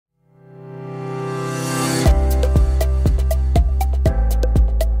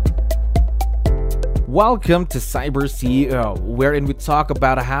Welcome to CyberCEO, wherein we talk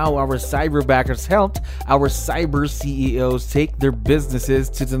about how our cyberbackers helped our cyber CEOs take their businesses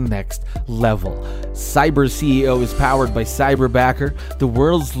to the next level. CyberCEO is powered by Cyberbacker, the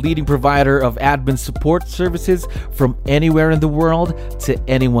world's leading provider of admin support services from anywhere in the world to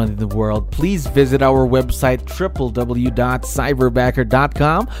anyone in the world. Please visit our website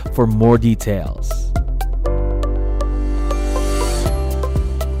www.cyberbacker.com for more details.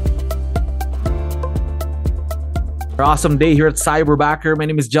 Awesome day here at CyberBacker. My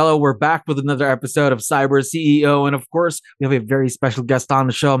name is Jello. We're back with another episode of Cyber CEO. And of course, we have a very special guest on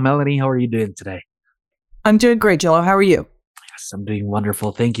the show. Melanie, how are you doing today? I'm doing great, Jello. How are you? Yes, I'm doing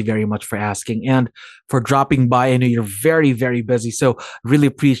wonderful. Thank you very much for asking and for dropping by. I know you're very, very busy, so really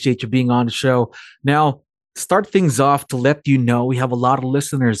appreciate you being on the show. Now, start things off to let you know we have a lot of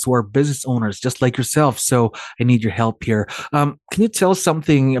listeners who are business owners just like yourself. So I need your help here. Can you tell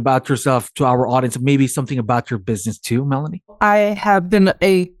something about yourself to our audience, maybe something about your business too, Melanie? I have been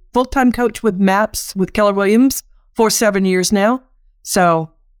a full-time coach with MAPS with Keller Williams for 7 years now.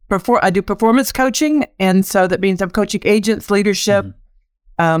 So I do performance coaching. And so that means I'm coaching agents, leadership,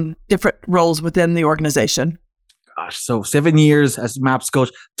 different roles within the organization. Gosh, so 7 years as MAPS coach,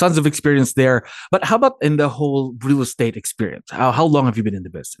 tons of experience there. But how about in the whole real estate experience? How long have you been in the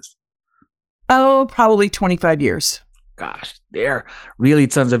business? Oh, probably 25 years. Gosh, there really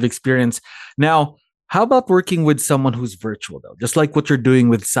tons of experience. Now, how about working with someone who's virtual though? Just like what you're doing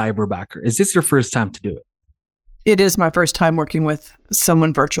with Cyberbacker. Is this your first time to do it? It is my first time working with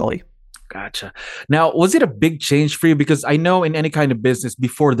someone virtually. Gotcha. Now, was it a big change for you? Because I know in any kind of business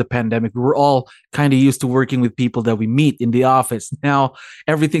before the pandemic, we were all kind of used to working with people that we meet in the office. Now,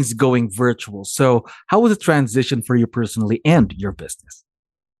 everything's going virtual. So how was the transition for you personally and your business?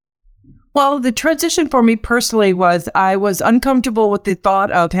 Well, the transition for me personally was I was uncomfortable with the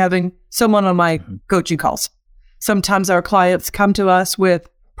thought of having someone on my coaching calls. Sometimes our clients come to us with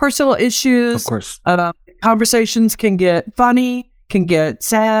personal issues. Of course. Conversations can get funny, can get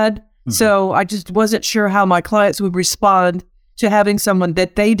sad. So I just wasn't sure how my clients would respond to having someone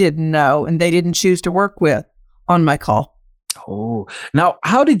that they didn't know and they didn't choose to work with on my call. Oh, now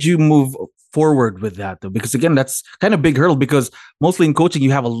how did you move forward with that though? Because again, that's kind of a big hurdle because mostly in coaching,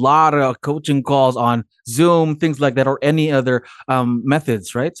 you have a lot of coaching calls on Zoom, things like that, or any other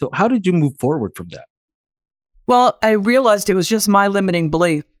methods, right? So how did you move forward from that? Well, I realized it was just my limiting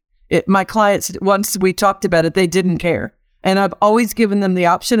belief. My clients, once we talked about it, they didn't care. And I've always given them the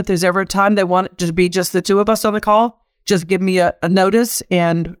option, if there's ever a time they want it to be just the two of us on the call, just give me a notice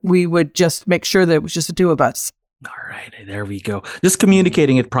and we would just make sure that it was just the two of us. All right, there we go. Just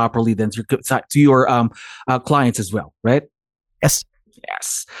communicating it properly then to your clients as well, right? Yes.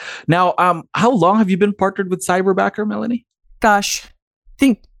 Yes. Now, how long have you been partnered with Cyberbacker, Melanie? Gosh, I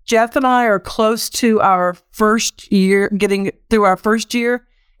think Jeff and I are close to our first year, getting through our first year.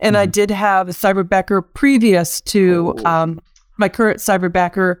 And I did have a cyberbacker previous to my current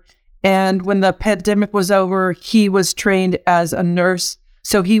cyberbacker. And when the pandemic was over, he was trained as a nurse.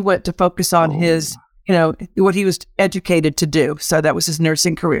 So he went to focus on his, what he was educated to do. So that was his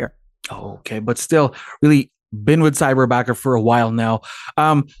nursing career. Okay. But still really been with Cyberbacker for a while now.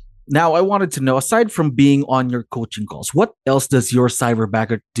 Now I wanted to know, aside from being on your coaching calls, what else does your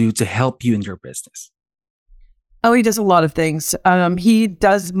cyberbacker do to help you in your business? Oh, he does a lot of things. He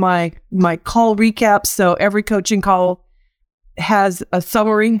does my call recaps. So every coaching call has a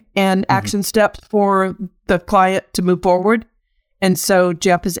summary and action steps for the client to move forward. And so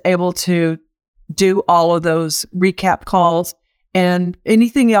Jeff is able to do all of those recap calls and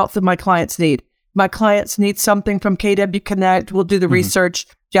anything else that my clients need. My clients need something from KW Connect. We'll do the research.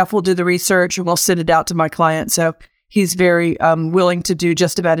 Jeff will do the research and we'll send it out to my client. So he's very willing to do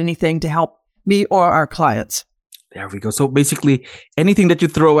just about anything to help me or our clients. There we go. So basically, anything that you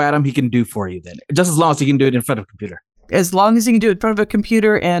throw at him, he can do for you then, just as long as he can do it in front of a computer. As long as he can do it in front of a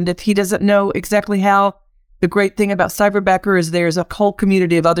computer, and if he doesn't know exactly how, the great thing about Cyberbacker is there's a whole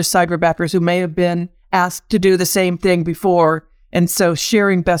community of other Cyberbackers who may have been asked to do the same thing before. And so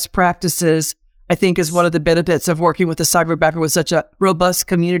sharing best practices, I think, is one of the benefits of working with a Cyberbacker with such a robust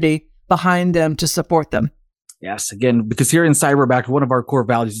community behind them to support them. Yes, again, because here in Cyberbacker, one of our core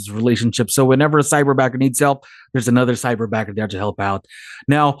values is relationships. So whenever a Cyberbacker needs help, there's another Cyberbacker there to help out.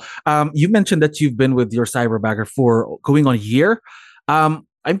 Now, you mentioned that you've been with your Cyberbacker for going on a year. I'm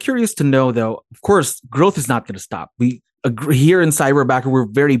curious to know, though, of course, growth is not going to stop. We agree here in Cyberbacker, we're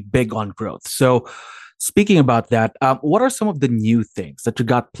very big on growth. So speaking about that, what are some of the new things that you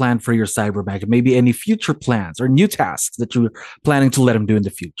got planned for your Cyberbacker? Maybe any future plans or new tasks that you're planning to let him do in the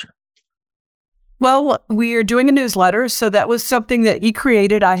future? Well, we are doing a newsletter. So that was something that he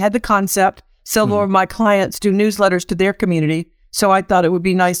created. I had the concept. Several of my clients do newsletters to their community. So I thought it would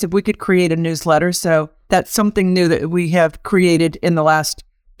be nice if we could create a newsletter. So that's something new that we have created in the last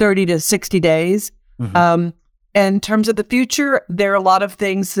 30 to 60 days. And in terms of the future, there are a lot of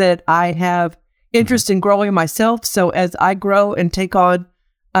things that I have interest in growing myself. So as I grow and take on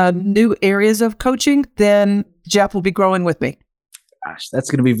new areas of coaching, then Jeff will be growing with me. Gosh, that's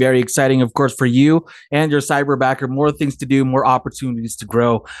going to be very exciting, of course, for you and your cyberbacker. More things to do, more opportunities to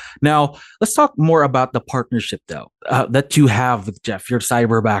grow. Now, let's talk more about the partnership, though, that you have with Jeff, your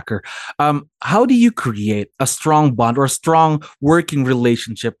cyberbacker. How do you create a strong bond or a strong working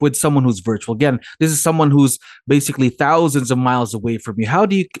relationship with someone who's virtual? Again, this is someone who's basically thousands of miles away from you. How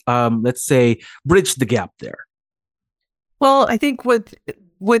do you, let's say, bridge the gap there? Well, I think with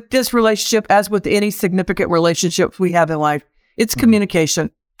this relationship, as with any significant relationships we have in life, it's communication.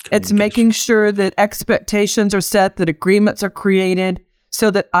 It's making sure that expectations are set, that agreements are created,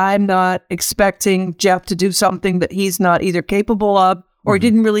 so that I'm not expecting Jeff to do something that he's not either capable of or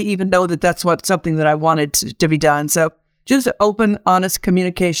didn't really even know that that's something that I wanted to be done. So just open, honest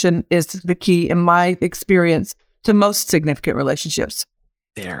communication is the key, in my experience, to most significant relationships.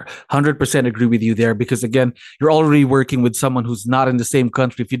 There, 100% agree with you there, because again, you're already working with someone who's not in the same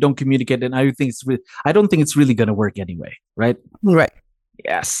country. If you don't communicate, then I don't think it's really going to work anyway, right? Right.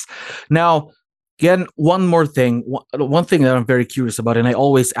 Yes. Now, again, one more thing, one thing that I'm very curious about, and I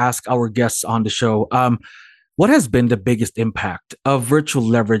always ask our guests on the show, what has been the biggest impact of virtual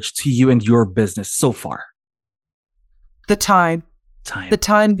leverage to you and your business so far? The time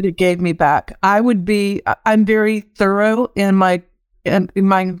that it gave me back. I'm very thorough in my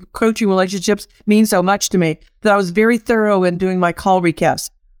coaching relationships mean so much to me that I was very thorough in doing my call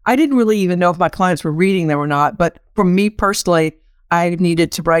recaps. I didn't really even know if my clients were reading them or not, but for me personally, I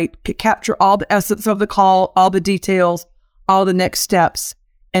needed to capture all the essence of the call, all the details, all the next steps.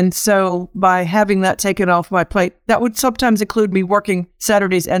 And so by having that taken off my plate, that would sometimes include me working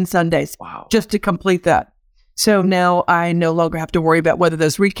Saturdays and Sundays just to complete that. So now I no longer have to worry about whether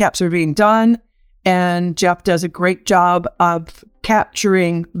those recaps are being done. And Jeff does a great job of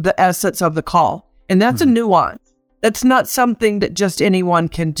capturing the essence of the call. And that's a nuance. That's not something that just anyone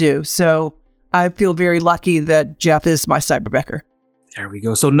can do. So I feel very lucky that Jeff is my cyberbacker. There we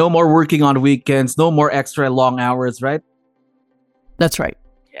go. So no more working on weekends, no more extra long hours, right? That's right.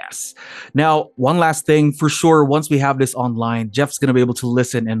 Yes. Now, one last thing for sure, once we have this online, Jeff's going to be able to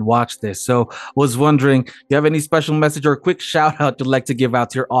listen and watch this. So I was wondering, do you have any special message or a quick shout out you'd like to give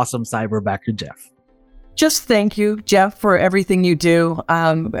out to your awesome cyberbacker, Jeff? Just thank you, Jeff, for everything you do.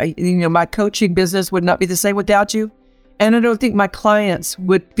 My coaching business would not be the same without you. And I don't think my clients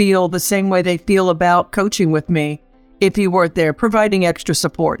would feel the same way they feel about coaching with me if you weren't there, providing extra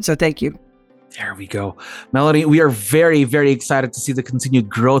support. So thank you. There we go. Melanie, we are very, very excited to see the continued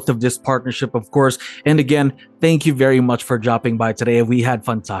growth of this partnership, of course. And again, thank you very much for dropping by today. We had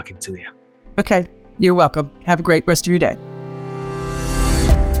fun talking to you. Okay. You're welcome. Have a great rest of your day.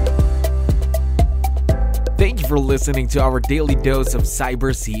 Thank you for listening to our daily dose of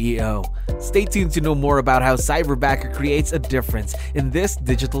Cyber CEO. Stay tuned to know more about how Cyberbacker creates a difference in this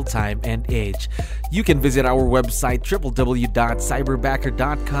digital time and age. You can visit our website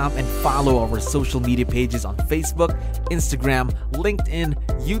www.cyberbacker.com and follow our social media pages on Facebook, Instagram, LinkedIn,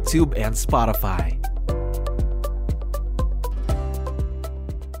 YouTube, and Spotify.